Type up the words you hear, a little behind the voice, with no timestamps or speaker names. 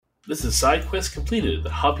This is SideQuest Completed, the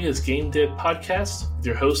Hobbyist Game Dev podcast with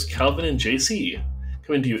your hosts Calvin and JC,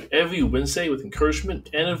 coming to you every Wednesday with encouragement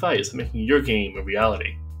and advice on making your game a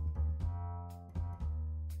reality.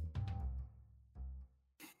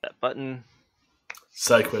 That button.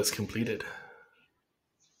 SideQuest Completed.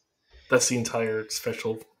 That's the entire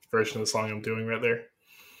special version of the song I'm doing right there.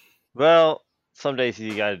 Well, some days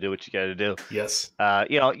you gotta do what you gotta do. Yes.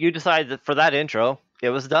 You decide that for that intro,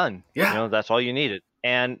 it was done. Yeah. That's all you needed.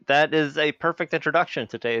 And that is a perfect introduction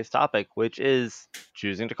to today's topic, which is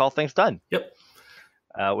choosing to call things done. Yep.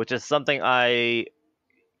 Which is something I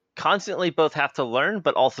constantly both have to learn,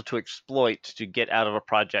 but also to exploit to get out of a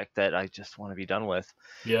project that I just want to be done with.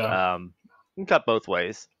 Yeah. You can cut both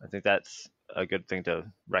ways. I think that's a good thing to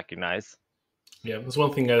recognize. Yeah, there's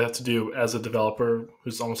one thing I have to do as a developer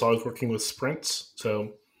who's almost always working with sprints.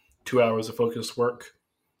 So 2 hours of focused work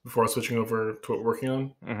before switching over to what we're working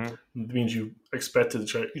on. Mm-hmm. It means you expect to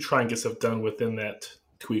try and get stuff done within that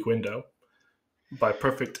 2-week window. By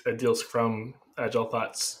perfect ideal Scrum Agile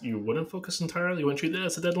thoughts, you wouldn't focus entirely. You wouldn't treat it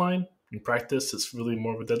as a deadline. In practice, it's really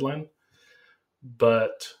more of a deadline.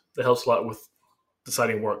 But it helps a lot with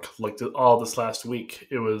deciding work. Like all this last week,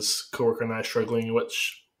 it was coworker and I struggling,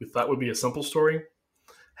 which we thought would be a simple story.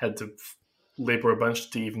 Had to labor a bunch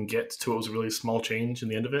to even get to what was a really small change in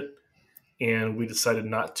the end of it. And we decided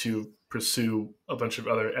not to pursue a bunch of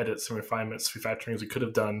other edits and refinements, refactorings we could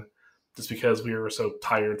have done just because we were so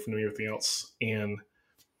tired from doing everything else. And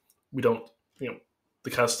we don't, the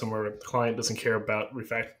customer, the client doesn't care about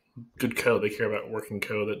good code. They care about working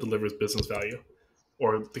code that delivers business value.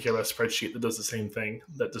 Or they care about a spreadsheet that does the same thing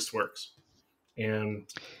that just works. And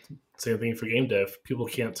same thing for game dev. People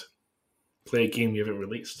can't play a game you haven't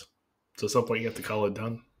released. So at some point you have to call it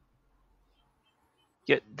done.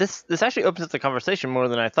 Yeah, this actually opens up the conversation more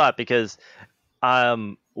than I thought, because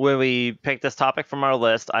when we picked this topic from our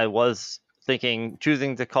list, I was thinking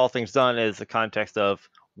choosing to call things done is the context of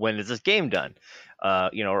when is this game done,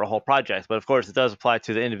 or a whole project. But of course, it does apply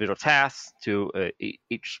to the individual tasks, to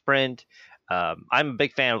each sprint. I'm a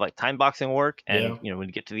big fan of time boxing work, and when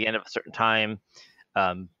you get to the end of a certain time,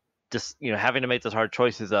 just having to make those hard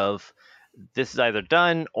choices of this is either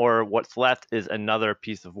done or what's left is another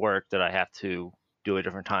piece of work that I have to do a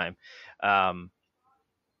different time.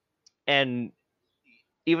 And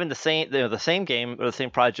even the same game or the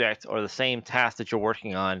same project or the same task that you're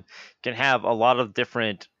working on can have a lot of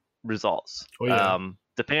different results. Oh, yeah.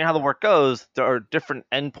 Depending on how the work goes, there are different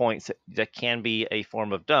endpoints that can be a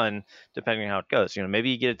form of done, depending on how it goes.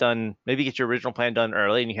 Maybe you get it done, maybe you get your original plan done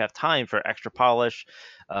early and you have time for extra polish,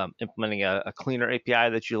 implementing a cleaner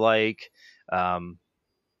API that you like,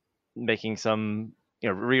 making some,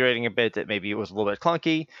 rewriting a bit that maybe it was a little bit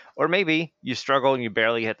clunky, or maybe you struggle and you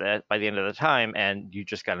barely hit that by the end of the time and you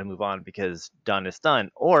just got to move on because done is done.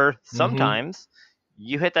 Or sometimes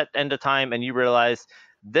you hit that end of time and you realize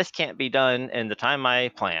this can't be done in the time I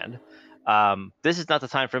planned. This is not the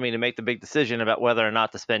time for me to make the big decision about whether or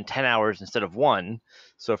not to spend 10 hours instead of 1.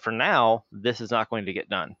 So for now, this is not going to get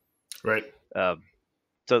done. Right.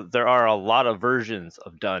 So there are a lot of versions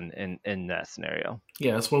of done in that scenario.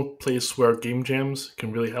 Yeah, that's one place where game jams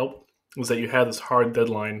can really help, is that you have this hard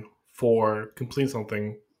deadline for completing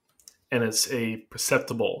something, and it's a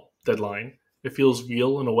perceptible deadline. It feels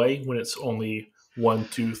real in a way when it's only 1,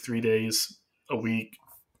 2, 3 days, a week,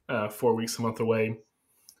 4 weeks, a month away,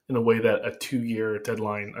 in a way that a 2-year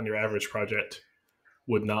deadline on your average project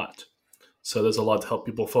would not. So there's a lot to help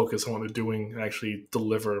people focus on what they're doing and actually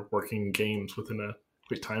deliver working games within a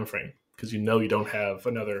quick time frame, because you don't have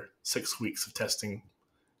another 6 weeks of testing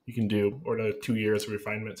you can do, or another 2 years of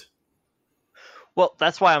refinement. Well,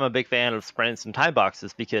 that's why I'm a big fan of sprints and time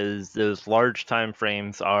boxes, because those large time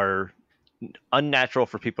frames are unnatural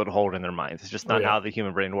for people to hold in their minds. It's just not how the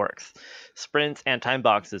human brain works. Sprints and time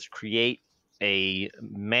boxes create a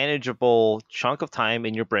manageable chunk of time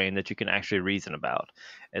in your brain that you can actually reason about.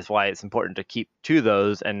 It's why it's important to keep to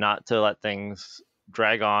those and not to let things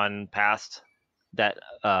drag on past that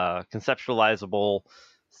conceptualizable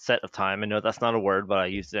set of time. I know that's not a word, but I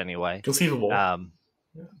used it anyway. Conceivable.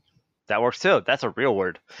 That works too. That's a real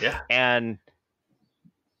word. Yeah. And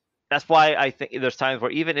that's why I think there's times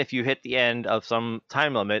where even if you hit the end of some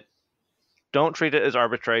time limit, don't treat it as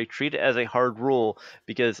arbitrary. Treat it as a hard rule,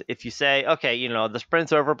 because if you say, okay, the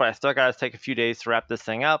sprint's over, but I still got to take a few days to wrap this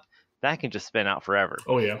thing up, that can just spin out forever.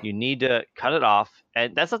 Oh, yeah. You need to cut it off.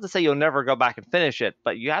 And that's not to say you'll never go back and finish it,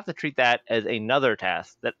 but you have to treat that as another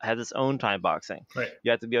task that has its own time boxing. Right. You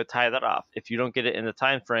have to be able to tie that off. If you don't get it in the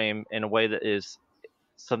time frame in a way that is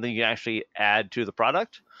something you can actually add to the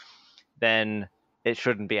product, then it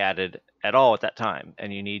shouldn't be added at all at that time.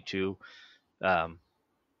 And you need to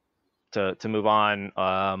to move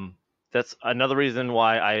on. That's another reason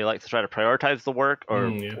why I like to try to prioritize the work, or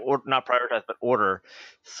not prioritize, but order,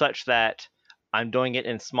 such that I'm doing it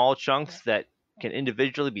in small chunks that can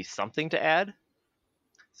individually be something to add,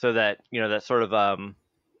 so that that sort of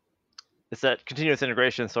it's that continuous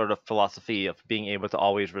integration sort of philosophy of being able to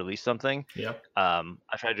always release something. Yeah. I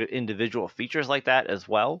try to do individual features like that as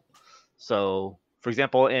well. So, for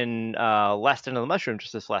example, in Last End of the Mushroom,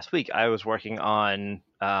 just this last week, I was working on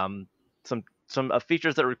some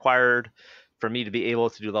features that required for me to be able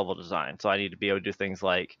to do level design. So I need to be able to do things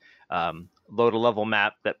like load a level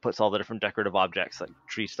map that puts all the different decorative objects like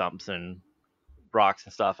tree stumps and rocks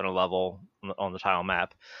and stuff in a level on the tile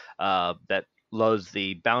map, that loads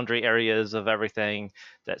the boundary areas of everything,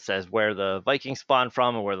 that says where the Vikings spawn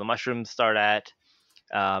from and where the mushrooms start at.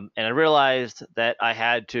 And I realized that I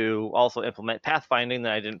had to also implement pathfinding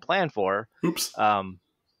that I didn't plan for. Oops.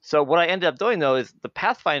 So what I ended up doing, though, is the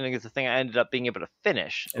pathfinding is the thing I ended up being able to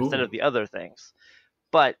finish instead of the other things.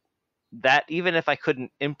 But that, even if I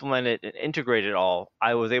couldn't implement it and integrate it all,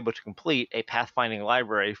 I was able to complete a pathfinding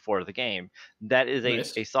library for the game. That is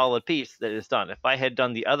a solid piece that is done. If I had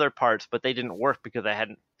done the other parts, but they didn't work because I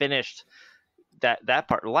hadn't finished that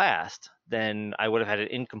part last, then I would have had an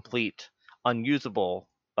incomplete, unusable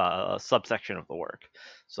subsection of the work.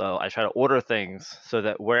 So I try to order things so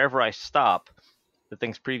that wherever I stop, the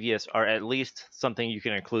things previous are at least something you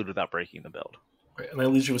can include without breaking the build. Right. And that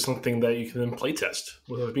leaves you with something that you can then playtest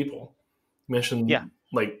with other people. You mentioned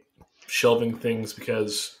like shelving things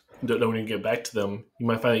because you don't know when you get back to them. You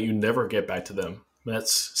might find that you never get back to them.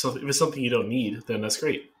 That's something. If it's something you don't need, then that's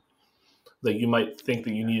great. Like you might think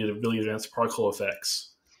that you needed really advanced particle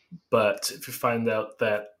effects, but if you find out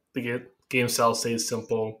that the game style stays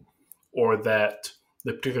simple, or that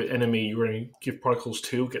the particular enemy you're going to give particles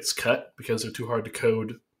to gets cut because they're too hard to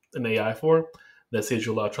code an AI for, that saves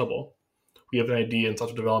you a lot of trouble. We have an idea in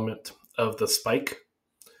software development of the spike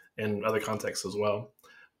and other contexts as well.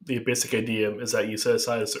 The basic idea is that you set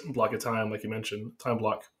aside a certain block of time, like you mentioned, time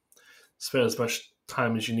block, spend as much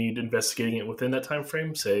time as you need investigating it within that time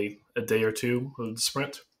frame, say a day or two of the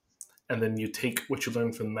sprint, and then you take what you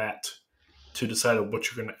learn from that to decide on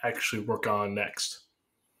what you're going to actually work on next.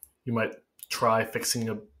 You might try fixing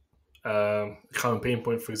a common pain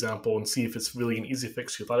point, for example, and see if it's really an easy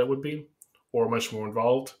fix you thought it would be, or much more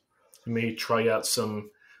involved. You may try out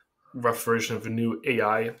some rough version of a new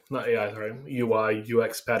UI,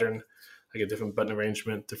 UX pattern, like a different button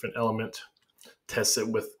arrangement, different element, test it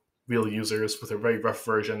with real users with a very rough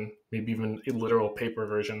version, maybe even a literal paper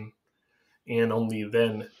version. And only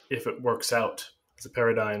then, if it works out as a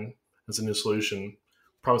paradigm, as a new solution,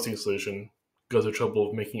 promising solution, go to the trouble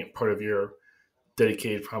of making it part of your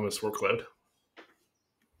dedicated promised workload.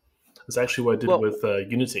 That's actually what I did with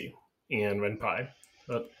Unity and RenPy.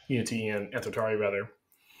 Unity and Anthotari, rather.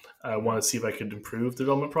 I wanted to see if I could improve the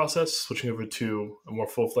development process, switching over to a more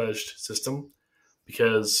full-fledged system,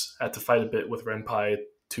 because I had to fight a bit with RenPy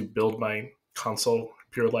to build my console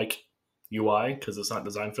computer-like UI, because it's not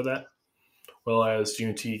designed for that, whereas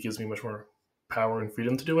Unity gives me much more power and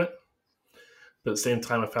freedom to do it. But at the same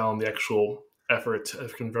time, I found the actual effort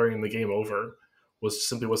of converting the game over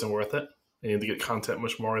simply wasn't worth it. I needed to get content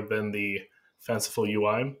much more than the fanciful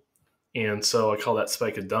UI. And so I call that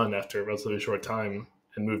spike a done after a relatively short time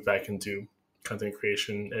and moved back into content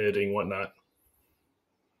creation, editing, whatnot.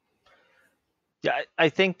 Yeah, I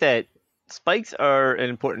think that spikes are an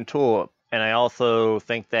important tool. And I also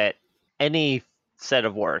think that any set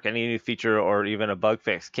of work, any new feature or even a bug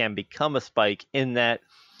fix can become a spike, in that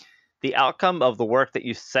the outcome of the work that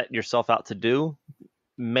you set yourself out to do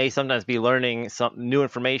may sometimes be learning some new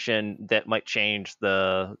information that might change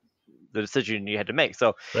the decision you had to make.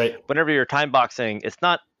 So whenever you're time boxing, it's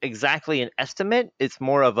not exactly an estimate, it's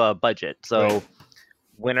more of a budget. So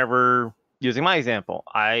whenever, using my example,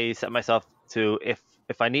 I set myself to, if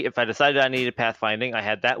I decided I needed pathfinding, I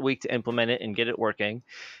had that week to implement it and get it working.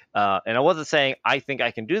 And I wasn't saying I think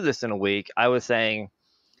I can do this in a week. I was saying,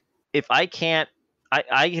 if I can't,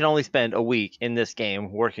 I can only spend a week in this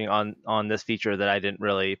game working on this feature that I didn't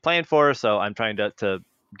really plan for, so I'm trying to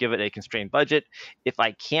give it a constrained budget. If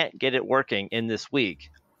I can't get it working in this week,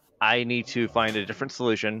 I need to find a different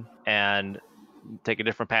solution and take a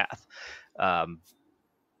different path.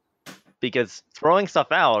 Because throwing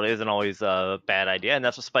stuff out isn't always a bad idea, and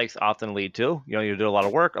that's what spikes often lead to. You do a lot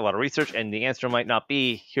of work, a lot of research, and the answer might not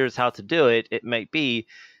be, here's how to do it. It might be,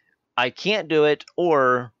 I can't do it,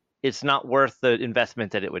 or it's not worth the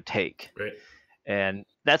investment that it would take. Right. And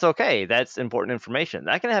that's okay. That's important information.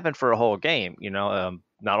 That can happen for a whole game.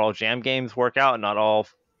 Not all jam games work out, and not all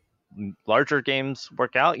larger games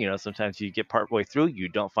work out. Sometimes you get partway through, you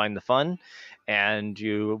don't find the fun, and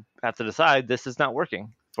you have to decide this is not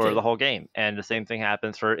working for the whole game. And the same thing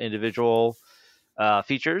happens for individual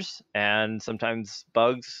features, and sometimes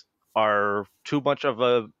bugs are too much of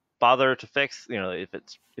a bother to fix.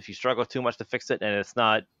 If you struggle too much to fix it, and it's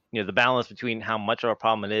not, the balance between how much of a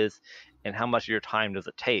problem it is and how much of your time does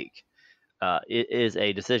it take, it is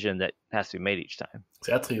a decision that has to be made each time.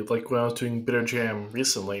 Exactly. Like when I was doing Bitter Jam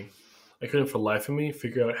recently, I couldn't for the life of me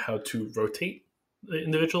figure out how to rotate the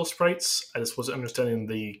individual sprites. I just wasn't understanding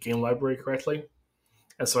the game library correctly.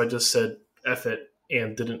 And so I just said F it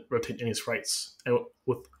and didn't rotate any sprites. And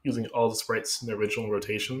with using all the sprites in the original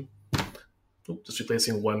rotation, just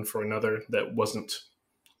replacing one for another that wasn't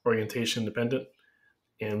orientation dependent,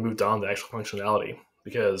 and moved on to actual functionality,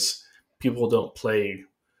 because people don't play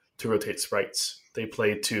to rotate sprites. They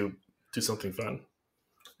play to do something fun.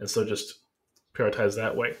 And so just prioritize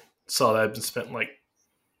that way. Saw that I've been spent like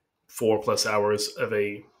 4+ hours of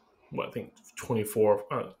a, 24,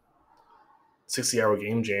 60-hour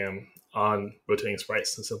game jam on rotating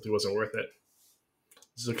sprites, and simply wasn't worth it.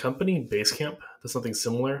 The company Basecamp does something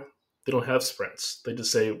similar. They don't have sprints. They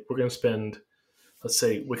just say, we're going to spend, let's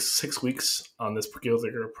say, 6 weeks on this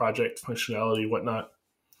particular project, functionality, whatnot.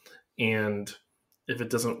 And if it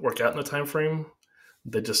doesn't work out in the time frame,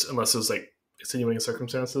 they just, unless there's like extenuating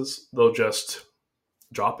circumstances, they'll just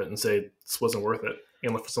drop it and say this wasn't worth it,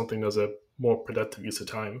 and look for something that's a more productive use of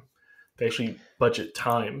time. They actually budget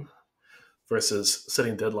time versus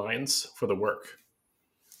setting deadlines for the work,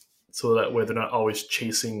 so that way they're not always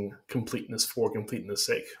chasing completeness for completeness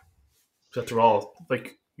sake. After all,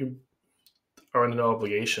 like, you are under no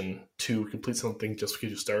obligation to complete something just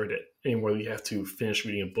because you started it, anymore than you have to finish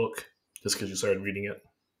reading a book just because you started reading it.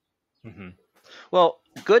 Mm-hmm. Well,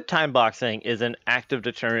 good time boxing is an active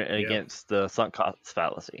deterrent against the sunk cost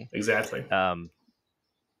fallacy. Exactly.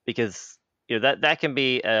 Because that can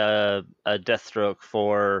be a death stroke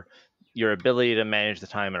for your ability to manage the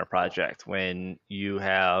time in a project when you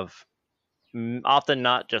have often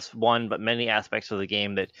not just one but many aspects of the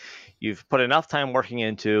game that you've put enough time working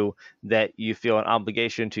into that you feel an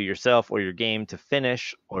obligation to yourself or your game to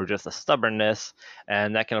finish, or just a stubbornness,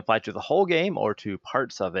 and that can apply to the whole game or to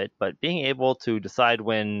parts of it. But being able to decide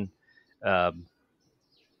when that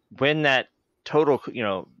total,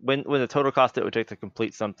 when the total cost it would take to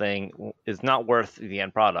complete something is not worth the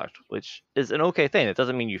end product, which is an okay thing. It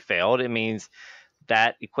doesn't mean you failed. It means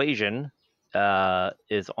that equation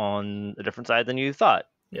is on a different side than you thought.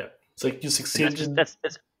 Yeah, it's like you succeeded.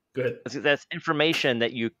 Go ahead. That's information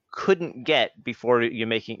that you couldn't get before you're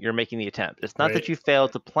making the attempt. It's not that you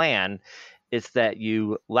failed to plan; it's that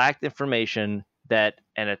you lacked information that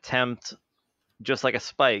an attempt, just like a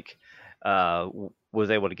spike,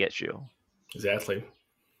 was able to get you. Exactly.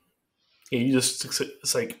 Yeah,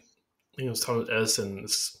 it's like, Thomas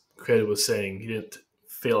Edison's creator was saying he didn't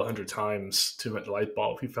fail 100 times to invent the light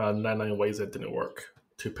bulb. He found 99 ways that didn't work,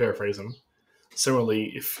 to paraphrase him.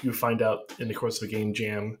 Similarly, if you find out in the course of a game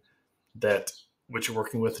jam that what you're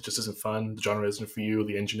working with just isn't fun, the genre isn't for you,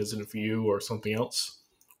 the engine isn't for you, or something else,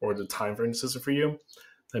 or the time frame just isn't for you,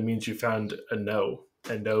 that means you found a no,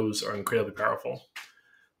 and no's are incredibly powerful.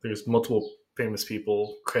 There's multiple famous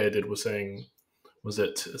people credited with saying,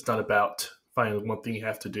 it's not about finding the one thing you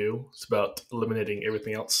have to do, it's about eliminating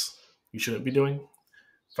everything else you shouldn't be doing,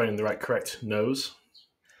 finding the right correct no's.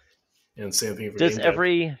 And same thing for Does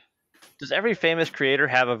every famous creator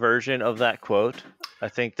have a version of that quote? I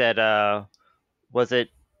think that was it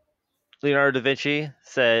Leonardo da Vinci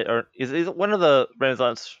said, or is one of the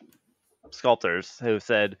Renaissance sculptors who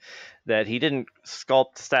said that he didn't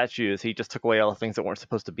sculpt statues, he just took away all the things that weren't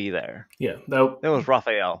supposed to be there. Yeah, that was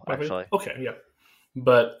Raphael, actually. Okay, yeah.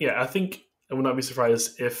 But yeah, I think I would not be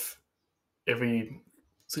surprised if every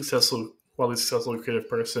wildly successful creative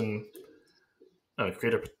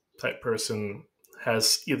type person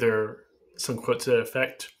has either some quote to that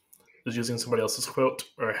effect, is using somebody else's quote,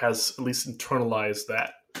 or has at least internalized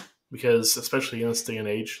that. Because especially in this day and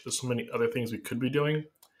age, there's so many other things we could be doing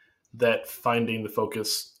that finding the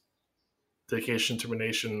focus, dedication,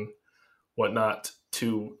 determination, whatnot,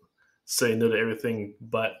 to say no to everything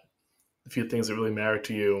but the few things that really matter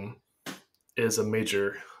to you is a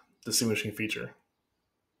major distinguishing feature.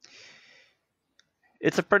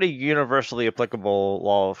 It's a pretty universally applicable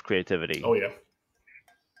law of creativity. Oh, yeah.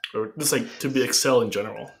 Or just like to excel in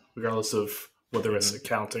general, regardless of whether it's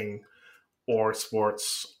accounting or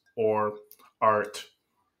sports or art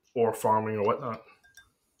or farming or whatnot.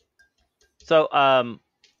 So,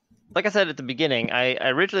 like I said at the beginning, I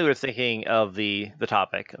originally was thinking of the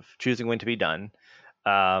topic of choosing when to be done.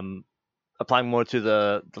 applying more to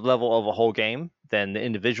the level of a whole game than the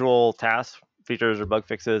individual tasks, features, or bug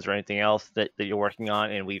fixes, or anything else that you're working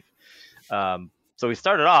on. And we've so we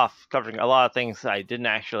started off covering a lot of things I didn't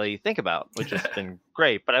actually think about, which has been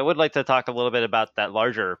great. But I would like to talk a little bit about that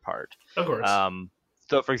larger part. Of course.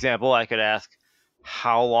 So, for example, I could ask,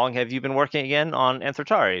 how long have you been working again on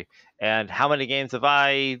Anthrotari? And how many games have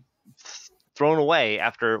I thrown away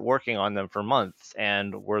after working on them for months?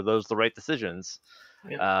 And were those the right decisions?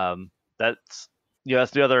 Yeah.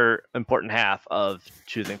 That's the other important half of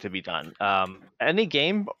choosing to be done. Any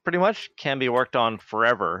game pretty much can be worked on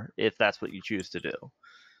forever if that's what you choose to do.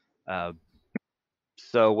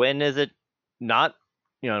 So when is it not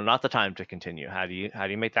the time to continue? How do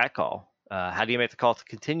you make that call? How do you make the call to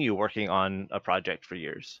continue working on a project for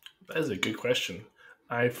years? That is a good question.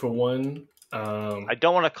 I, for one, I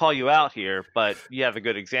don't want to call you out here, but you have a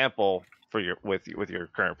good example for with your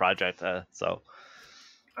current project. So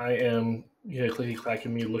I am clicky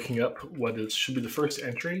clacking me looking up what should be the first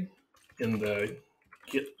entry in the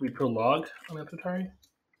Git repo log on Anthrotari.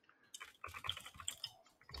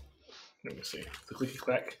 Let me see. The clicky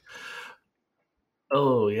clack.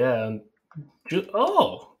 Oh yeah.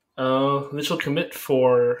 Initial commit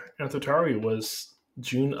for Anthrotari was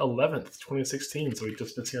June 11th, 2016. So we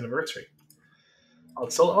just missed the anniversary. I'll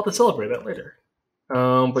have to celebrate that later.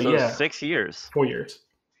 But so yeah, 6 years. 4 years.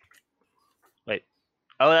 Wait.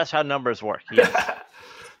 Oh, that's how numbers work. Yes.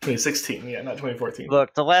 2016, yeah, not 2014.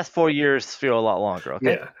 Look, the last 4 years feel a lot longer.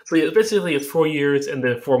 Okay. Yeah. So yeah, basically it's 4 years and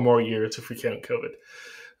then 4 more years if we count COVID.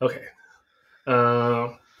 Okay.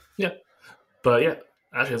 Yeah. But yeah,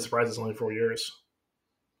 actually, I'm surprised it's only 4 years.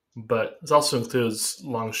 But it also includes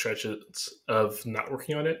long stretches of not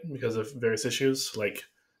working on it because of various issues, like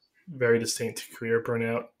very distinct career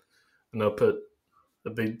burnout, and they'll put a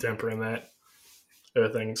big damper in that. Other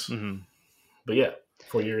things. Mm-hmm. But yeah,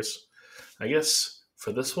 4 years. I guess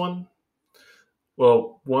for this one,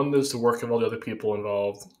 well, one, there's the work of all the other people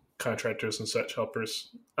involved, contractors and such helpers.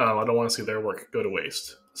 I don't want to see their work go to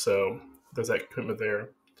waste. So there's that commitment there.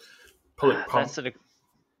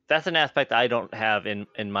 That's an aspect I don't have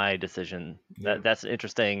in my decision. Yeah. That's an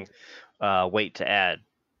interesting weight to add.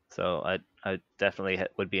 So I definitely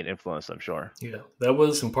would be an influence, I'm sure. Yeah, that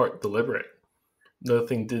was in part deliberate. Another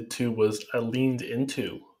thing did too was I leaned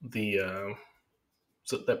into the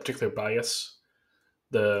that particular bias.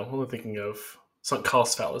 What am I thinking of? Sunk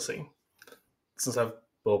cost fallacy. Since I've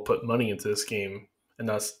put money into this game, and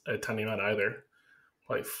not a tiny amount either,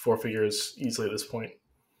 like 4 figures easily at this point,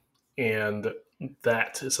 and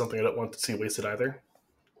that is something I don't want to see wasted either.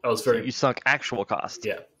 So you sunk actual cost.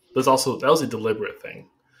 Yeah, but that was a deliberate thing.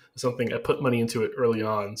 Something I put money into it early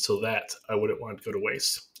on so that I wouldn't want it to go to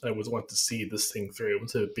waste. I would want to see this thing through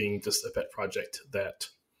instead of being just a pet project that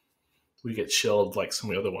we get shelled like so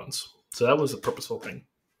many other ones. So that was a purposeful thing.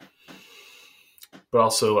 But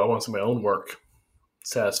also, I want to see my own work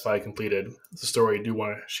satisfied, completed. It's a story I do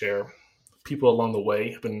want to share. People along the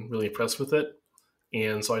way have been really impressed with it,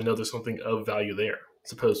 and so I know there's something of value there,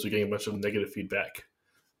 as opposed to getting a bunch of negative feedback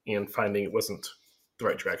and finding it wasn't the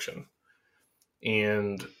right direction.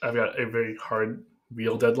 And I've got a very hard,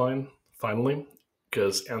 real deadline, finally,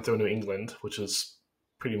 because Anthro New England, which is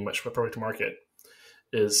pretty much my product market,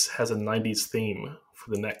 has a 90s theme for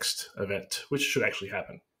the next event, which should actually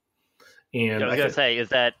happen. And I was going to say, is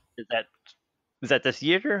that this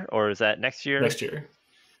year or is that next year? Next year.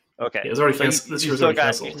 Okay. Yeah, it's already canceled. This year's already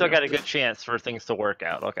canceled. You still got a good chance for things to work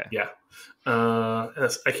out. Okay. Yeah.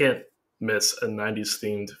 I can't miss a 90s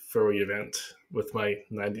themed furry event with my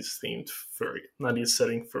 90s themed 90s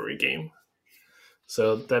setting furry game.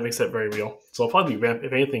 So that makes that very real. So I'll probably be,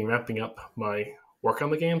 if anything, ramping up my work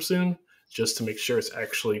on the game soon, just to make sure it's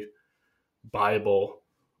actually viable,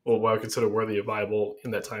 or what I consider worthy of viable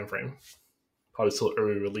in that time frame. Probably still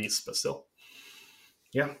early release, but still.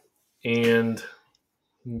 Yeah. And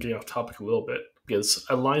I'm getting off topic a little bit because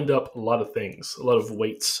I lined up a lot of things, a lot of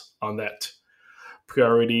weights on that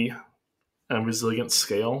priority and resilience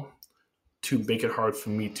scale to make it hard for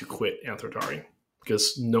me to quit Anthrotari,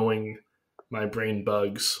 because knowing my brain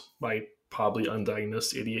bugs, my probably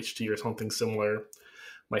undiagnosed ADHD or something similar,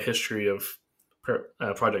 my history of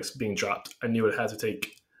projects being dropped, I knew it had to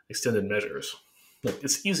take extended measures. Like,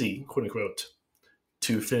 it's easy, quote unquote,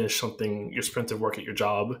 to finish something, your sprint of work at your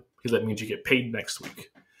job, because that means you get paid next week.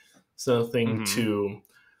 It's another thing to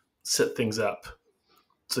set things up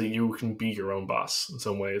so you can be your own boss in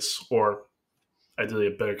some ways, or ideally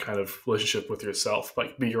a better kind of relationship with yourself,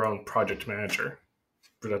 like be your own project manager,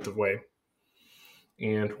 productive way.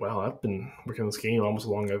 And wow, I've been working on this game almost as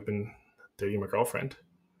long as I've been dating my girlfriend.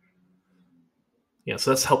 Yeah,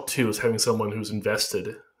 so that's helped too, is having someone who's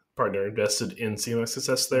invested partner invested in seeing my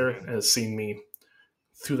success there and has seen me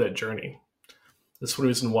through that journey. That's one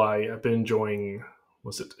reason why I've been enjoying,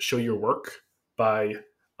 was it Show Your Work by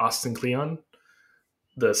Austin Kleon,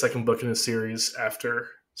 the second book in the series after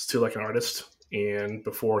Still Like an Artist and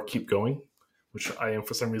before Keep Going, which I am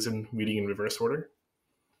for some reason reading in reverse order.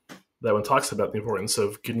 That one talks about the importance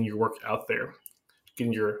of getting your work out there,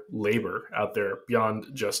 getting your labor out there beyond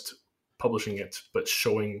just publishing it, but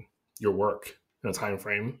showing your work in a time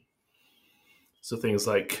frame. So things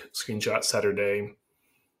like Screenshot Saturday,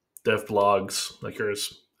 dev blogs like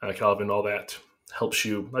yours, Calvin, all that helps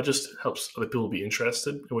you, not just helps other people be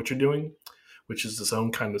interested in what you're doing, which is its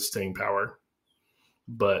own kind of staying power,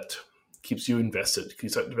 but keeps you invested. You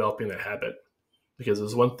start developing that habit. Because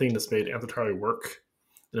there's one thing that's made Anthrotari work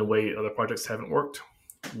in a way other projects haven't worked,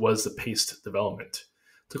 was the paced development.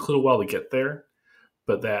 It took a little while to get there,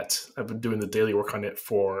 but that I've been doing the daily work on it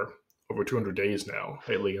for over 200 days now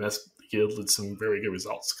lately, and that's yielded some very good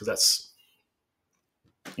results, because that's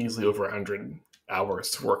easily over 100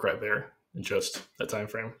 hours to work right there in just that time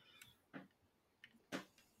frame.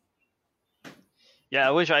 Yeah,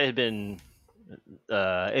 I wish I had been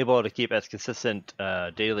able to keep as consistent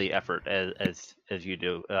daily effort as you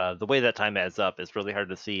do. The way that time adds up is really hard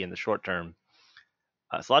to see in the short term.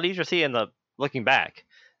 It's a lot easier to see in the looking back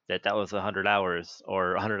that was 100 hours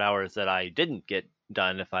or 100 hours that I didn't get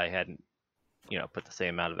done if I hadn't, put the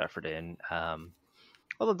same amount of effort in.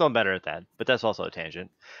 Although I'm doing better at that, but that's also a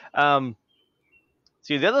tangent.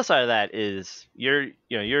 So the other side of that is you're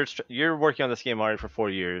working on this game already for 4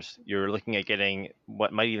 years. You're looking at getting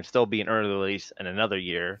what might even still be an early release in another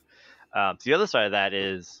year. So the other side of that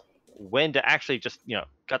is when to actually just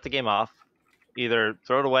cut the game off, either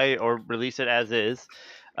throw it away or release it as is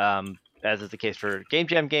the case for Game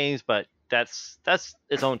Jam games. But that's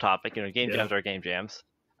its own topic. Game jams are game jams.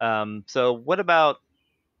 So what about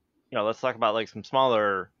let's talk about like some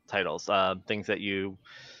smaller titles, things that you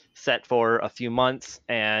set for a few months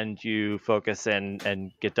and you focus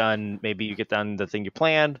and get done. Maybe you get done the thing you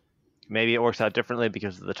planned. Maybe it works out differently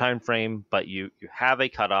because of the time frame, but you have a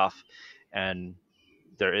cutoff and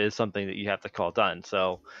there is something that you have to call done.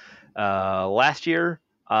 So last year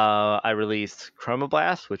I released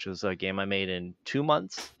Chromoblast, which was a game I made in 2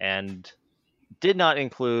 months and did not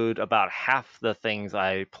include about half the things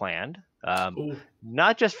I planned.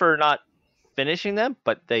 Not just for not finishing them,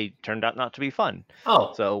 but they turned out not to be fun.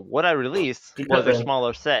 So what I released was a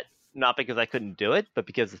smaller set, not because I couldn't do it, but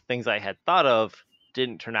because the things I had thought of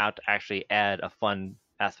didn't turn out to actually add a fun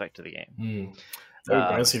aspect to the game. That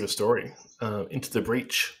reminds me of a story. Into the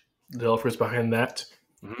Breach, the developers behind that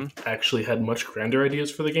actually had much grander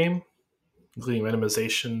ideas for the game, including more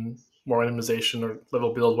randomization or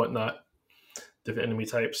level build, whatnot, different enemy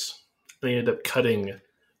types. They ended up cutting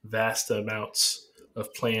vast amounts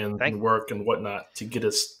of plan and work and whatnot to get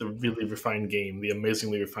us the really refined game, the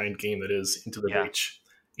amazingly refined game that is Into the Breach.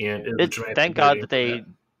 And thank God that they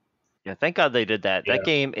did that. That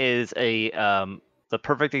game is the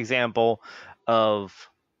perfect example of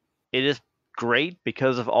it is great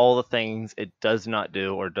because of all the things it does not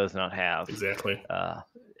do or does not have. Exactly.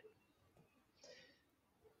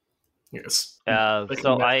 Yes.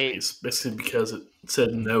 Basically because it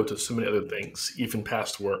said no to so many other things, even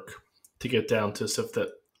past work, to get down to stuff that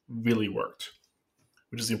really worked,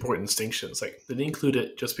 which is the important distinction. It's like they didn't include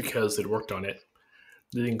it just because they'd worked on it.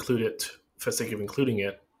 They didn't include it for the sake of including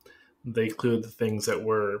it. They included the things that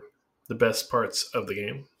were the best parts of the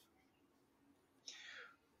game.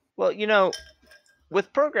 Well,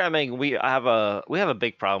 with programming, we have a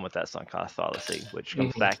big problem with that sunk cost fallacy, which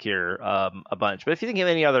comes back here a bunch. But if you think of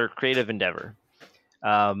any other creative endeavor,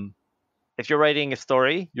 if you're writing a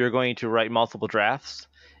story, you're going to write multiple drafts.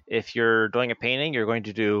 If you're doing a painting, you're going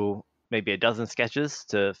to do maybe a dozen sketches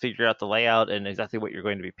to figure out the layout and exactly what you're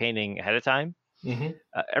going to be painting ahead of time.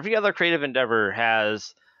 Every other creative endeavor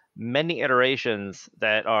has many iterations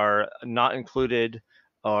that are not included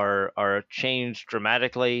or are changed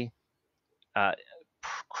dramatically.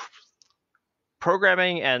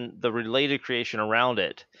 Programming and the related creation around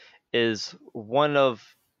it is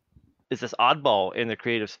this oddball in the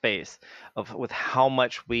creative space with how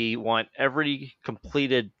much we want every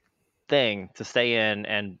completed thing to stay in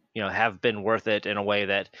and have been worth it in a way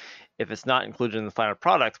that if it's not included in the final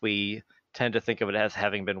product, we tend to think of it as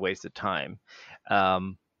having been wasted time.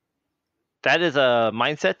 That is a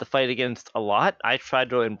mindset to fight against a lot. I tried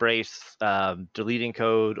to embrace deleting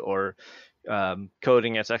code or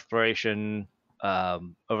coding as exploration over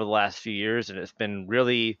the last few years, and it's been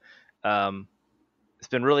really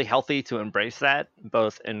healthy to embrace that,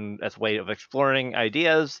 both as a way of exploring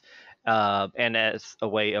ideas and as a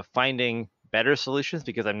way of finding better solutions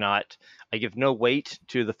because I give no weight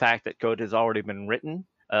to the fact that code has already been written,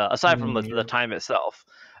 aside from the time itself.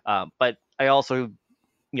 But I also,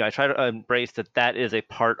 I try to embrace that is a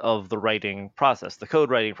part of the writing process. The code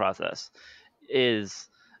writing process is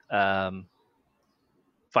finding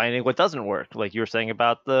what doesn't work, like you were saying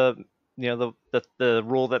about the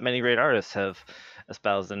rule that many great artists have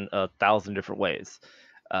espoused in 1,000 different ways.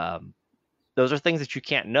 Those are things that you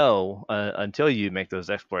can't know until you make those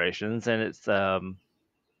explorations, and it's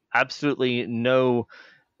absolutely no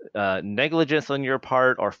negligence on your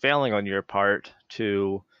part or failing on your part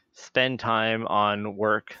to spend time on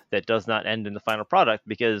work that does not end in the final product,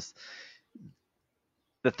 because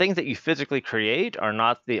the things that you physically create are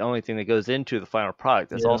not the only thing that goes into the final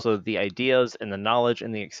product. It's also the ideas and the knowledge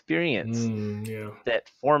and the experience that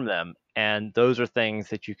form them. And those are things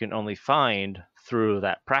that you can only find through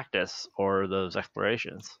that practice or those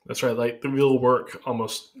explorations. That's right. Like the real work,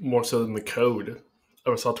 almost more so than the code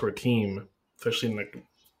of a software team, especially in like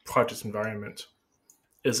a project environment,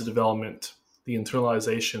 is the development, the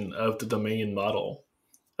internalization of the domain model,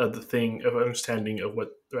 of the thing, of understanding of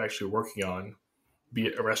what they're actually working on. Be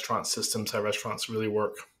it a restaurant systems, how restaurants really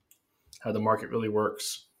work, how the market really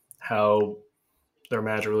works, how their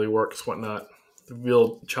manager really works, whatnot. The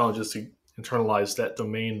real challenge is to internalize that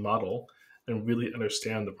domain model and really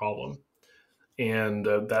understand the problem. And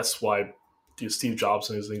that's why Steve Jobs,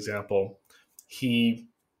 as an example, he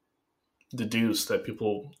deduced that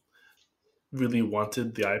people really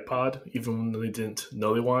wanted the iPod, even when they didn't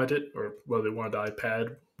know they wanted it, or whether they wanted the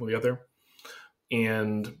iPad or the other.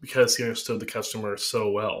 And because he understood the customer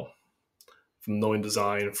so well, from knowing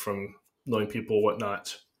design, from knowing people,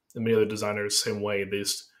 whatnot, and many other designers, same way, they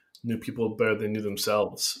just knew people better than they knew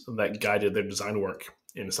themselves. And that guided their design work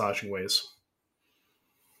in astonishing ways.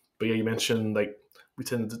 But yeah, you mentioned like we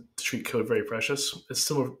tend to treat code very precious. It's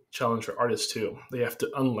still a challenge for artists too. They have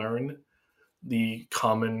to unlearn the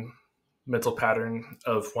common mental pattern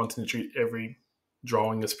of wanting to treat every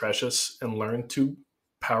drawing as precious and learn to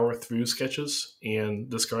power through sketches and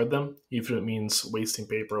discard them, even if it means wasting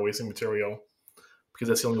paper or wasting material, because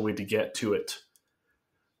that's the only way to get to it,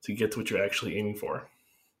 to get to what you're actually aiming for.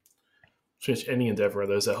 So any endeavor,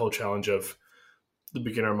 there's that whole challenge of the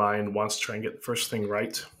beginner mind wants to try and get the first thing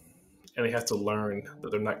right, and they have to learn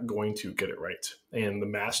that they're not going to get it right. And the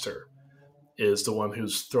master is the one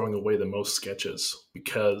who's throwing away the most sketches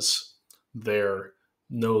because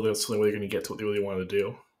know that's the only way they're going to get to what they really want to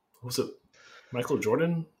do. Was it Michael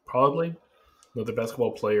Jordan? Probably. Another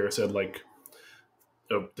basketball player said, like,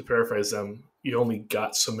 to paraphrase them, you only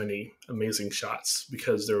got so many amazing shots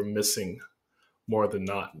because they were missing more than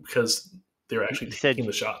not, because they were actually taking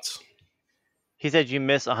the shots. He said you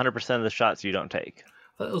miss 100% of the shots you don't take.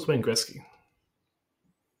 I thought it was Wayne Gretzky.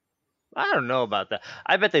 I don't know about that.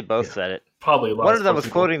 I bet they both said it. Probably. One of them was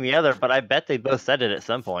quoting the other, but I bet they both said it at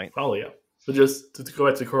some point. Probably, yeah. But just to go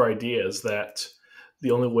back to the core idea is that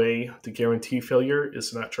the only way to guarantee failure is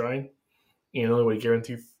to not try. And the only way to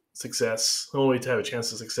guarantee success, the only way to have a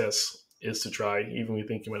chance of success is to try, even when you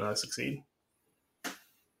think you might not succeed.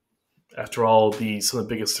 After all, some of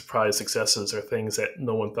the biggest surprise successes are things that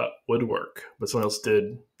no one thought would work, but someone else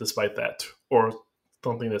did despite that. Or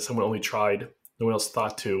something that someone only tried, no one else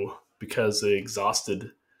thought to, because they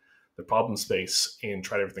exhausted the problem space and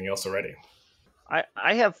tried everything else already.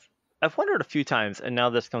 I've wondered a few times, and now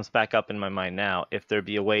this comes back up in my mind now, if there'd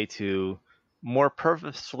be a way to more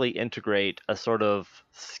purposefully integrate a sort of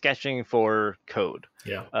sketching for code.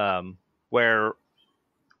 Yeah. Where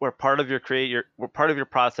part of your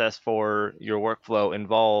process for your workflow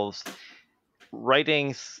involves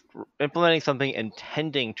implementing something,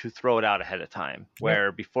 intending to throw it out ahead of time.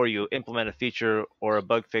 Where before you implement a feature or a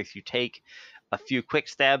bug fix, you take a few quick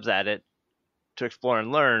stabs at it to explore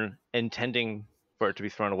and learn, intending for it to be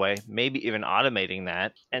thrown away, maybe even automating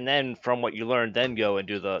that, and then from what you learned, then go and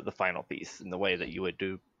do the final piece in the way that you would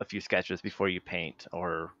do a few sketches before you paint,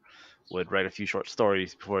 or would write a few short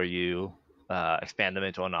stories before you expand them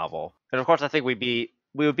into a novel. And of course, I think we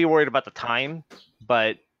would be worried about the time,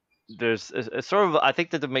 but there's a sort of, I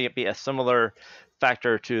think that there may be a similar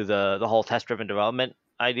factor to the whole test-driven development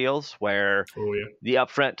ideals, where the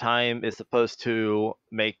upfront time is supposed to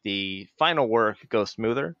make the final work go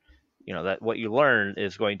smoother. That what you learn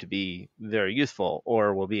is going to be very useful,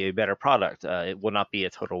 or will be a better product. It will not be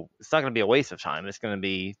it's not going to be a waste of time. It's going to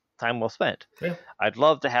be time well spent. Yeah. I'd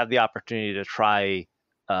love to have the opportunity to try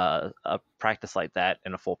a practice like that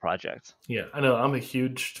in a full project. Yeah, I know. I'm a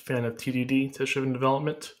huge fan of TDD, test-driven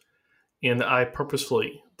development, and I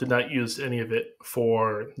purposefully did not use any of it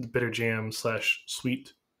for the Bitterjam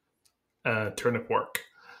 /Sweet turnip work,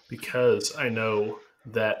 because I know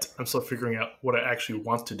that I'm still figuring out what I actually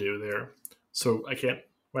want to do there. So I can't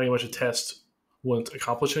writing a bunch of tests won't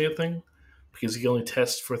accomplish anything because you can only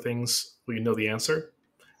test for things where you know the answer.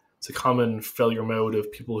 It's a common failure mode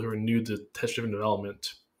of people who are new to test-driven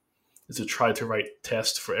development is to try to write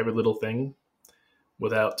tests for every little thing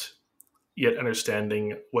without yet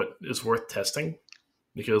understanding what is worth testing.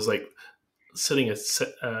 Because like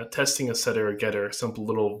testing a setter or getter, simple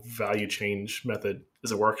little value change method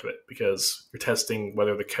isn't worth it because you're testing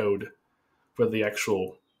whether the code, whether the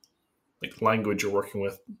actual like language you're working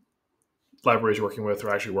with, libraries you're working with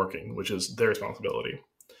are actually working, which is their responsibility.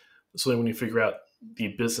 So then when you figure out the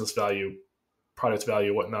business value, product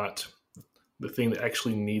value, whatnot, the thing that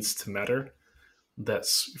actually needs to matter,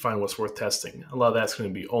 that's you find what's worth testing. A lot of that's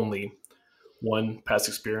going to be only one, past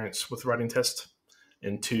experience with writing tests,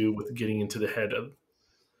 and two, with getting into the head of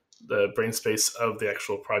the brain space of the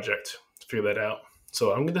actual project to figure that out.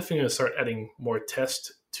 So I'm definitely going to start adding more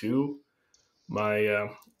tests to my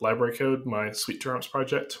library code, my Sweet Terms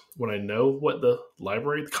project, when I know what the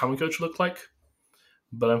library, the common code should look like.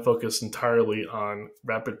 But I'm focused entirely on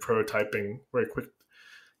rapid prototyping, very quick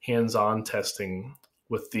hands-on testing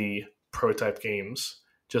with the prototype games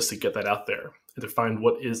just to get that out there and to find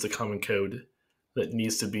what is the common code that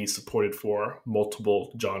needs to be supported for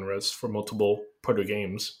multiple genres, for multiple proto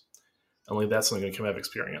games. Only that's only going to come out of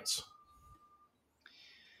experience.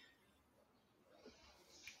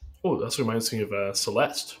 Oh, that reminds me of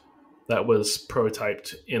Celeste. That was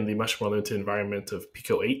prototyped in the much more limited environment of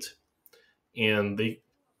Pico 8. And it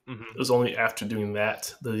was only after doing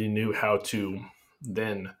that that they knew how to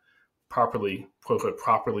then properly, quote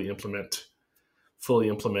unquote, fully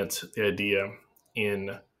implement the idea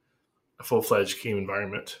in a full-fledged game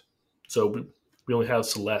environment. So we only have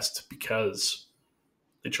Celeste because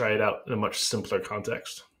they tried it out in a much simpler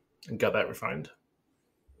context and got that refined.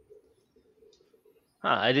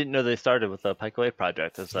 I didn't know they started with the Pico 8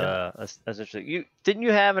 project. That's interesting. Didn't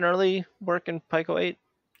you have an early work in Pico 8?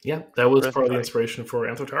 Yeah, that was part of the inspiration for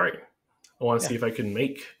Anthrotari. I want to see if I can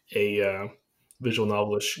make a visual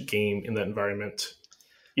novelish game in that environment,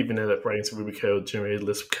 even end up writing some Ruby code, generated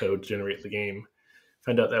Lisp code, generate the game.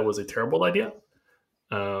 Found out that was a terrible idea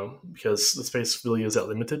because the space really is that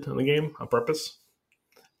limited in the game on purpose.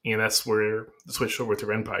 And that's where the switch over to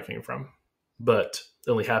RenPy came from. But it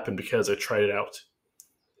only happened because I tried it out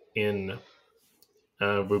in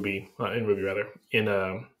Pico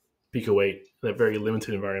 8, in a very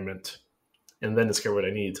limited environment, and then discovered what I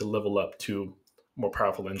needed to level up to a more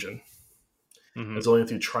powerful engine. Mm-hmm. It's only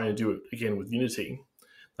through trying to do it again with Unity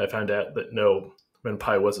that I found out that no,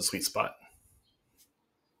 RenPy was a sweet spot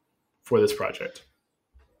for this project.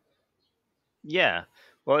 Yeah,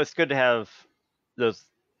 well, it's good to have those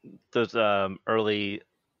early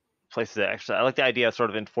places that actually. I like the idea of sort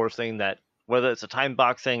of enforcing that, whether it's a time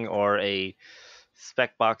boxing or a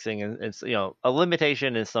spec boxing, and a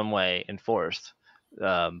limitation in some way enforced,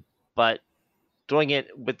 but doing it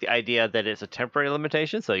with the idea that it's a temporary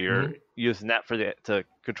limitation, so you're using that to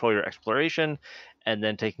control your exploration, and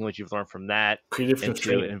then taking what you've learned from that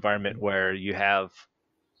into an environment where you have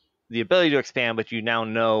the ability to expand, but you now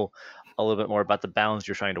know a little bit more about the bounds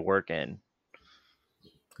you're trying to work in.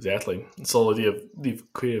 Exactly. It's all the idea of the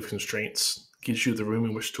creative constraints gives you the room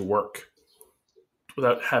in which to work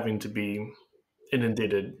without having to be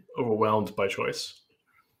inundated, overwhelmed by choice.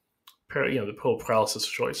 The whole paralysis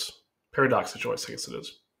of choice. Paradox of choice, I guess it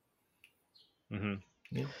is. Mm-hmm.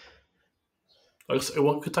 Yeah. I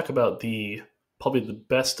could talk about probably the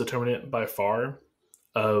best determinant by far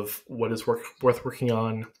of what is worth working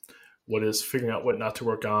on, what is figuring out what not to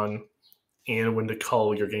work on, and when to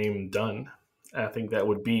call your game done. I think that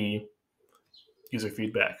would be user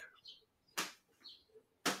feedback.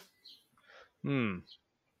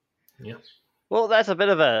 Yeah. Well, that's a bit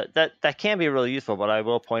of that can be really useful, but I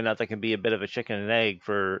will point out that can be a bit of a chicken and egg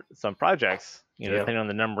for some projects. Depending on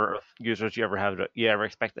the number of users you ever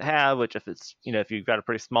expect to have. Which, if it's if you've got a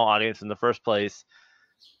pretty small audience in the first place,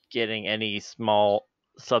 getting any small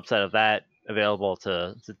subset of that available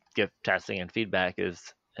to give testing and feedback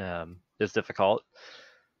is difficult.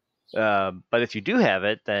 But if you do have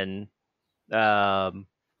it, then I'd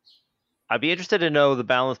be interested to know the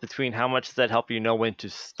balance between how much does that help you know when to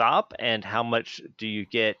stop, and how much do you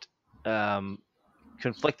get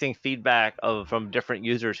conflicting feedback from different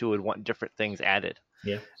users who would want different things added.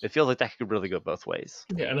 Yeah, it feels like that could really go both ways.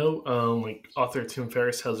 Yeah, I know. Author Tim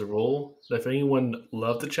Ferriss has a rule that if anyone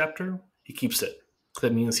loved a chapter, he keeps it.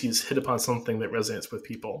 That means he's hit upon something that resonates with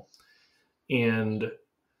people, and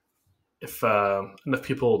if enough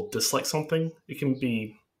people dislike something, it can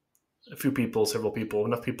be a few people, several people.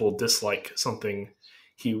 Enough people dislike something,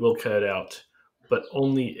 he will cut it out. but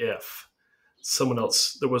only if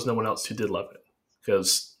there was no one else who did love it,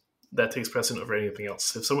 because that takes precedent over anything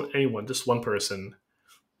else. If anyone, just one person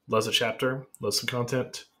loves a chapter, loves some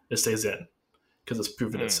content, it stays in because it's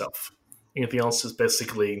proven itself. Anything else is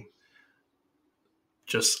basically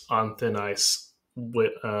just on thin ice,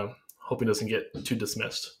 hoping it doesn't get too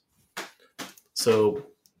dismissed. So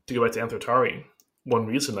to go back to Anthrotari, one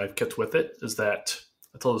reason I've kept with it is that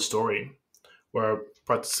I told a story where I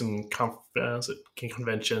brought to some game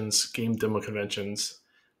conventions, game demo conventions,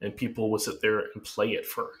 and people would sit there and play it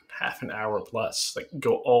for half an hour plus, like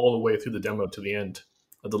go all the way through the demo to the end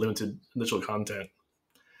of the limited initial content,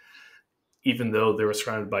 even though they were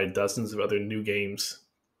surrounded by dozens of other new games,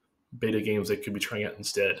 beta games they could be trying out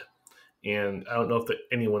instead. And I don't know if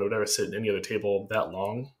anyone would ever sit at any other table that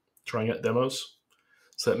long trying out demos.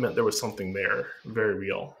 So that meant there was something there, very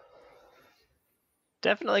real.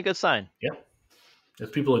 Definitely a good sign. Yeah.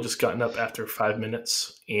 If people had just gotten up after 5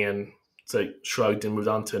 minutes and shrugged and moved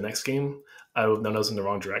on to the next game, I would have known I was in the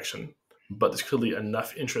wrong direction. But there's clearly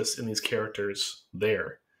enough interest in these characters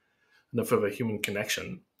there, enough of a human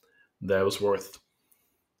connection that was worth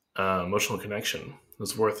emotional connection. It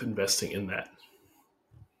was worth investing in that.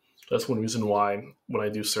 That's one reason why when I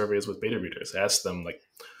do surveys with beta readers, I ask them, like,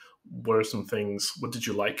 what are some things, what did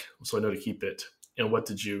you like, so I know to keep it, and what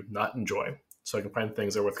did you not enjoy, so I can find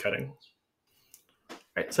things that are worth cutting. All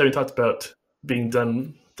right, so we talked about being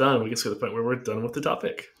done, we get to the point where we're done with the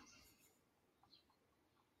topic.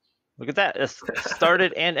 Look at that. It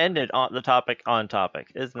started and ended on the topic on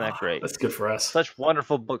topic. Isn't that great? That's good for us. Such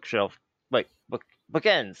wonderful bookshelf, like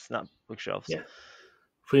bookends, not bookshelves. Yeah.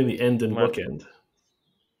 Putting the end in bookend.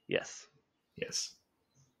 Yes. Yes.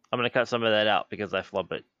 I'm going to cut some of that out because I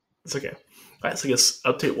flub it. It's okay. All right, so I guess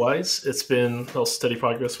update-wise, it's been steady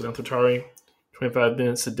progress with Anthrotari. 25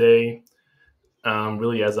 minutes a day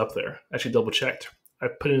really adds up there. Actually double-checked. I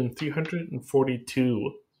put in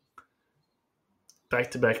 342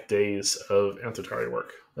 back-to-back days of Anthrotari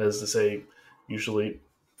work. That is to say, usually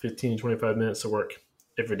 15 to 25 minutes of work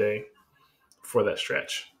every day for that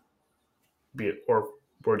stretch. Be it or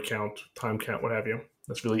word count, time count, what have you.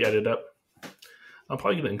 That's really added up. I'm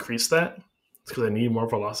probably going to increase that because I need more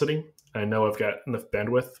velocity. I know I've got enough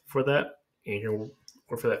bandwidth for that, and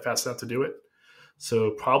or for that fast enough to do it.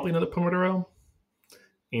 So probably another Pomodoro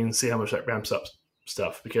and see how much that ramps up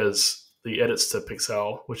stuff, because the edits to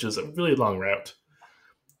Pixel, which is a really long route,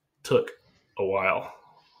 took a while.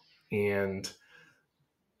 And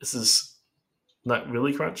this is not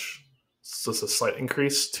really crunch. It's just a slight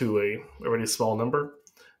increase to a already small number,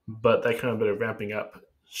 but that kind of bit of ramping up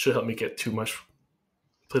should help me get much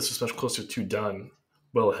closer to done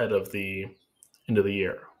well ahead of the end of the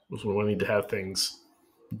year. Which when we need to have things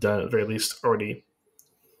done at the very least already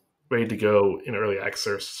ready to go in early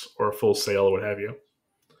access or a full sale or what have you.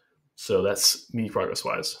 So that's me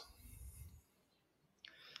progress-wise.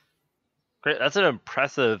 Great. That's an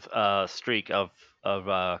impressive streak of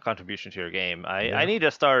contribution to your game. I need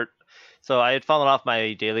to start. So I had fallen off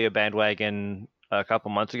my Dahlia bandwagon a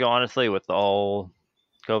couple months ago, honestly, with all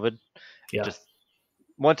COVID. Yeah. Just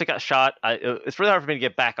once it got shot, it's really hard for me to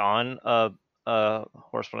get back on a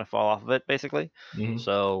horse when I fall off of it, basically. Mm-hmm.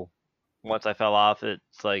 So once I fell off,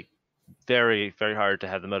 it's like very, very hard to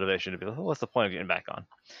have the motivation to be like, oh, what's the point of getting back on?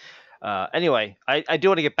 Anyway, I do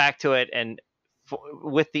want to get back to it, and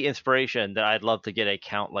with the inspiration that I'd love to get a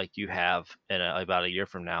count like you have in about a year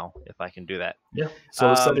from now, if I can do that. Yeah.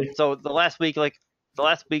 So the last week, like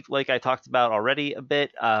I talked about already a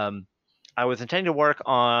bit, I was intending to work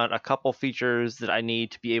on a couple features that I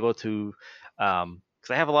need to be able to, because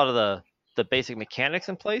I have a lot of the basic mechanics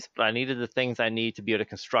in place, but I needed the things I need to be able to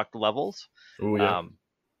construct levels. Ooh, yeah.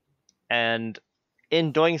 And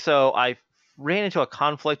in doing so, I ran into a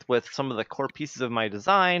conflict with some of the core pieces of my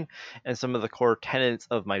design and some of the core tenets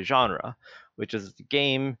of my genre, which is the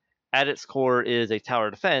game at its core is a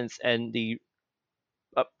tower defense, and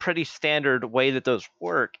a pretty standard way that those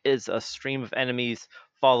work is a stream of enemies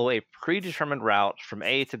follow a predetermined route from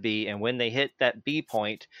A to B, and when they hit that B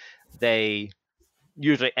point, they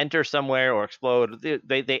usually enter somewhere or explode.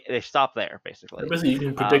 They stop there, basically. Basically, you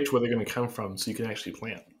can predict where they're going to come from, so you can actually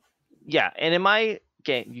plan. Yeah, and in my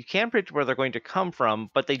game, you can predict where they're going to come from,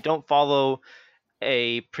 but they don't follow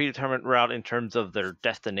a predetermined route in terms of their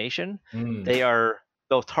destination.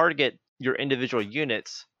 They'll target your individual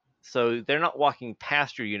units, so they're not walking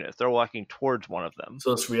past your units; they're walking towards one of them.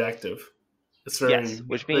 So it's reactive. It's very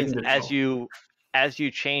which means as you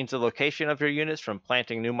change the location of your units from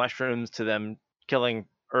planting new mushrooms to them killing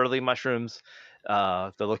early mushrooms,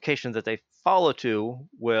 the locations that they follow to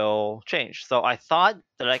will change. So I thought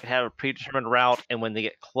that I could have a predetermined route, and when they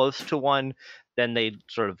get close to one, then they'd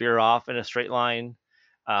sort of veer off in a straight line.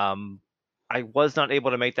 I was not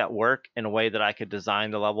able to make that work in a way that I could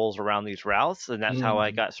design the levels around these routes, and that's how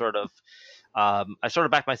I got sort of I sort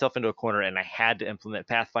of backed myself into a corner, and I had to implement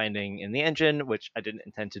pathfinding in the engine, which I didn't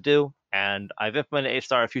intend to do. And I've implemented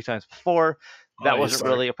A-Star a few times before. That wasn't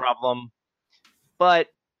really a problem. But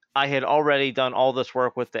I had already done all this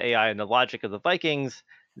work with the AI and the logic of the Vikings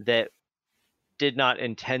that did not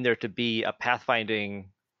intend there to be a pathfinding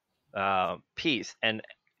piece. And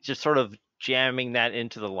just sort of jamming that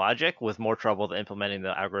into the logic was more trouble than implementing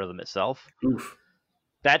the algorithm itself. Oof.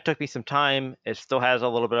 That took me some time. It still has a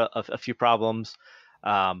little bit of a few problems.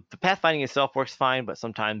 The pathfinding itself works fine, but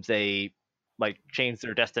sometimes they like change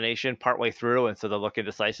their destination partway through, and so they'll look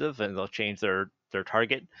indecisive and they'll change their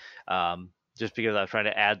target. Just because I was trying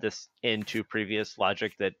to add this into previous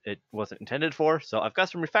logic that it wasn't intended for. So I've got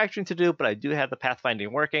some refactoring to do, but I do have the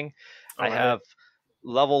pathfinding working. I have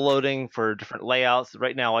level loading for different layouts.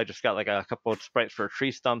 Right now I just got like a couple of sprites for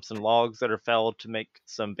tree stumps and logs that are felled to make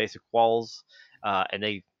some basic walls. And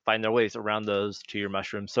they find their ways around those to your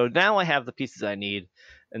mushrooms. So now I have the pieces I need,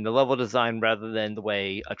 and the level design, rather than the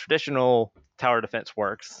way a traditional tower defense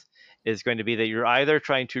works, is going to be that you're either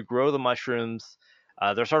trying to grow the mushrooms.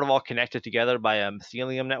 They're sort of all connected together by a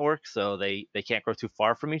mycelium network, so they can't grow too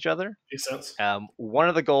far from each other. Makes sense. One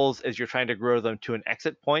of the goals is you're trying to grow them to an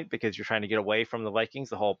exit point because you're trying to get away from the Vikings.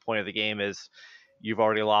 The whole point of the game is you've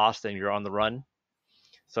already lost and you're on the run.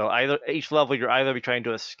 So each level you're either be trying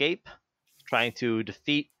to escape, trying to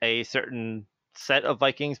defeat a certain set of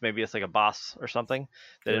Vikings, maybe it's like a boss or something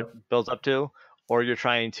that it builds up to, or you're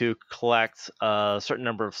trying to collect a certain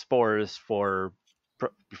number of spores before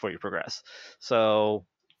you progress. So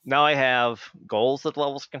now I have goals that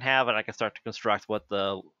levels can have, and I can start to construct what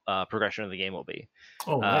the progression of the game will be.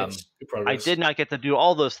 Oh, nice. Good progress. I did not get to do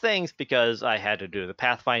all those things because I had to do the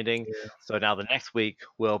pathfinding. Yeah. So now the next week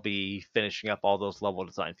we'll be finishing up all those level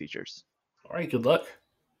design features. All right, good luck.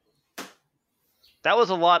 That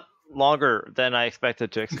was a lot longer than I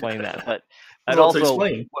expected to explain that, but it also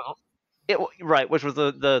explain. Right, which was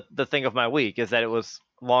the thing of my week, is that it was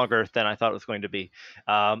longer than I thought it was going to be.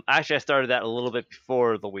 Actually, I started that a little bit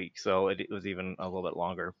before the week, so it was even a little bit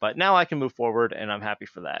longer. But now I can move forward, and I'm happy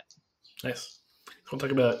for that. Nice. We'll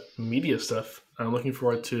talk about media stuff. I'm looking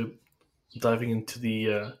forward to diving into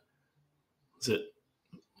the is it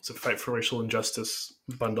Fight for Racial Injustice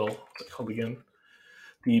bundle. What's it called again?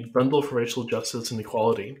 The Bundle for Racial Justice and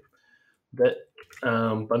Equality. That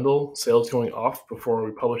bundle sales going off before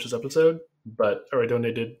we publish this episode, but I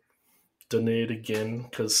already donated again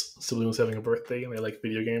because sibling was having a birthday and they like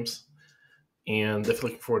video games, and I'm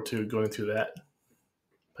looking forward to going through that.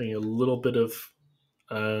 Playing a little bit of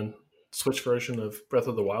Switch version of Breath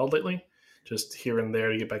of the Wild lately, just here and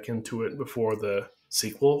there to get back into it before the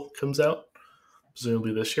sequel comes out,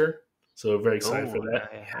 presumably this year. So very excited for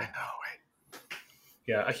that. Yeah, I know, right?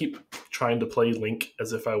 Yeah, I keep trying to play Link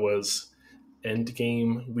as if I was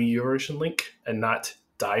endgame Wii U version Link and not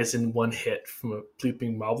dies in one hit from a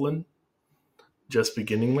bleeping moblin, just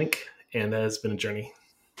beginning Link, and that has been a journey.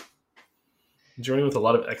 Journey with a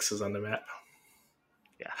lot of X's on the map.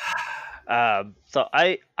 Yeah. So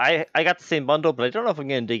I got the same bundle, but I don't know if I'm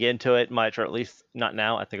going to dig into it much, or at least not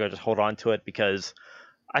now. I think I'll just hold on to it because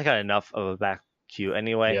I got enough of a back queue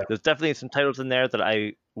anyway. Yeah. There's definitely some titles in there that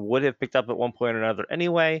I would have picked up at one point or another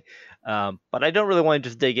anyway, but I don't really want to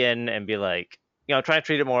just dig in and be like, try to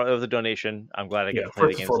treat it more as a donation. I'm glad I get to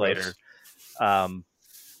play the games later.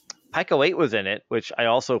 Pico 8 was in it, which I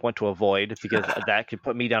also want to avoid because that could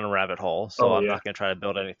put me down a rabbit hole. So I'm not going to try to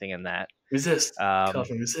build anything in that. Resist.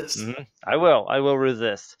 Resist. Mm-hmm. I will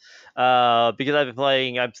resist. Because I've been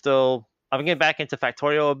playing, I'm getting back into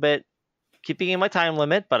Factorio a bit, keeping in my time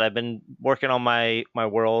limit, but I've been working on my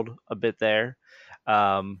world a bit there.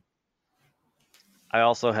 I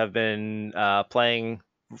also have been playing.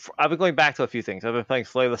 I've been going back to a few things. I've been playing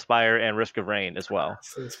Slay the Spire and Risk of Rain as well.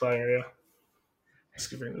 Slay the Spire, yeah.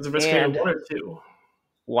 Risk of Rain. Is it Risk of Rain 1 or 2?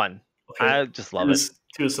 1. Okay. I just love it.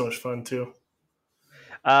 2 is so much fun too.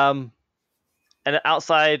 And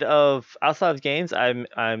outside of games,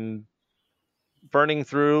 I'm burning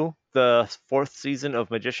through the 4th season of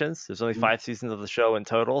Magicians. There's only 5 seasons of the show in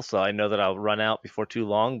total, so I know that I'll run out before too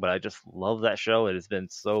long, but I just love that show. It has been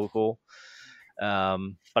so cool.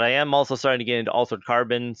 But I am also starting to get into Altered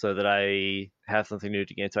Carbon so that I have something new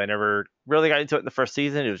to get into. I never really got into it in the first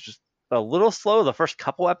season. It was just a little slow the first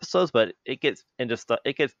couple episodes, but it gets into stuff.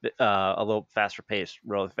 It gets a little faster paced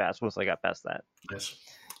really fast once I got past that. Yes.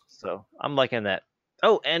 So I'm liking that.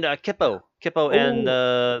 Oh, and Kippo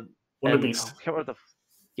and Wonder Beast. Kippo and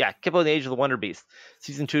the Age of the Wonder Beast.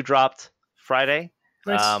 Season 2 dropped Friday.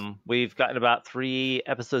 Nice. We've gotten about 3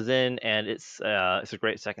 episodes in, and it's a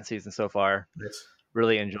great second season so far. Nice.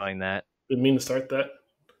 Really enjoying that. Didn't mean to start that.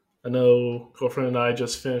 I know girlfriend and I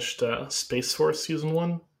just finished Space Force season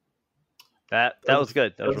 1. That was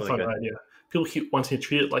good. That was a really fun good. ride, yeah. People keep wanting to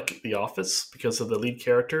treat it like The Office because of the lead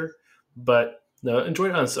character, but no, enjoy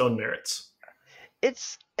it on its own merits.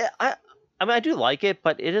 I do like it,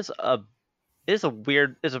 but it's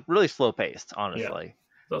really slow paced, honestly.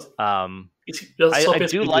 Yeah. I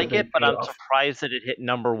do like it, but I'm surprised that it hit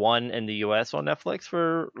number 1 in the US on Netflix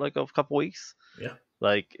for like a couple weeks. Yeah.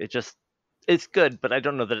 Like it's good, but I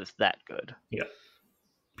don't know that it's that good. Yeah.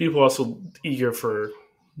 People are also eager for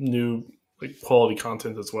new quality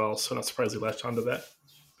content as well, so not surprised they latched onto that.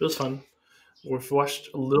 It was fun. We've watched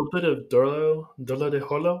a little bit of Dolo de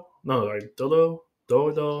Holo. No, sorry, Dolo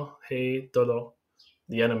Hey Dolo,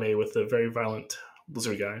 the anime with the very violent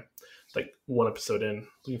lizard guy. Like 1 episode in,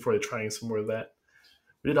 looking forward to trying some more of that.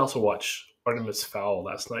 We did also watch Artemis Fowl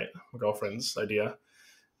last night, my girlfriend's idea,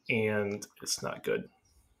 and it's not good.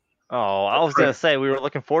 Oh, I was gonna say we were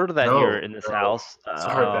looking forward to that here in this house. It's a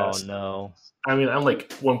hard pass. No. I mean, I'm like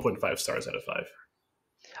 1.5 stars out of 5.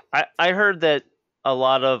 I heard that a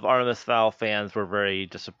lot of Artemis Fowl fans were very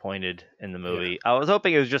disappointed in the movie. Yeah. I was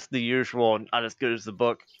hoping it was just the usual, not as good as the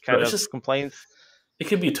book kind of complaints. It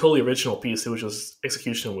could be a totally original piece. It was just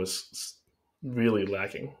execution was really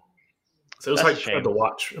lacking. So it was hard to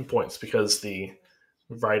watch in points because the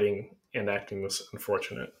writing and acting was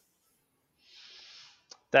unfortunate.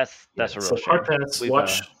 That's a real shame. Hard pass.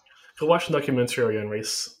 Go watch a documentary on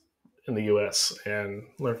race in the U.S. and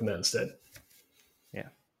learn from that instead.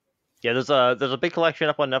 Yeah, there's a big collection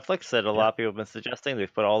up on Netflix that a lot of people have been suggesting.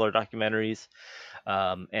 They've put all their documentaries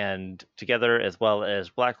and together, as well as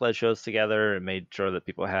black-led shows together, and made sure that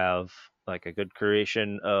people have like a good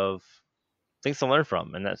creation of things to learn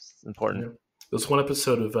from, and that's important. Yeah. There's 1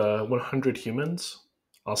 episode of 100 Humans,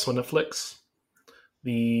 also on Netflix.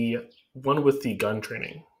 The one with the gun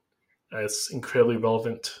training. It's incredibly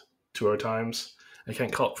relevant to our times. I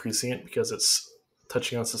can't call it prescient because it's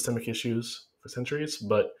touching on systemic issues for centuries,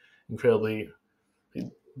 but incredibly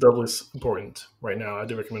doubly important right now. I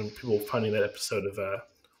do recommend people finding that episode of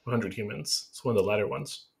 100 Humans. It's one of the latter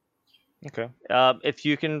ones. Okay. If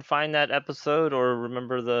you can find that episode or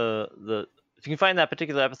remember if you can find that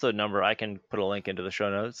particular episode number, I can put a link into the show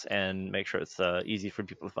notes and make sure it's easy for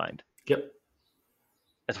people to find. Yep.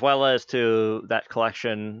 As well as to that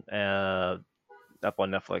collection up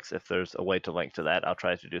on Netflix. If there's a way to link to that, I'll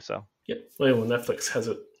try to do so. Yep. Well, Netflix has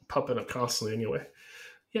it popping up constantly anyway.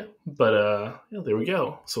 Yeah, but there we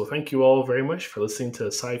go. So thank you all very much for listening to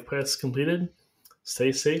Side Quests Completed.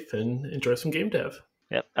 Stay safe and enjoy some game dev.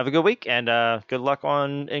 Yep. Have a good week and good luck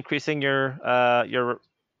on increasing your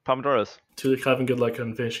Pomodoros. To the Kevin, good luck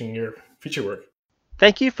on finishing your feature work.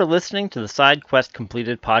 Thank you for listening to the Side Quest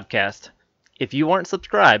Completed podcast. If you aren't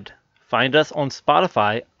subscribed, find us on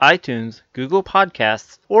Spotify, iTunes, Google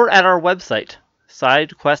Podcasts, or at our website,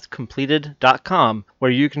 sidequestcompleted.com,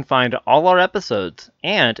 where you can find all our episodes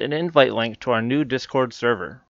and an invite link to our new Discord server.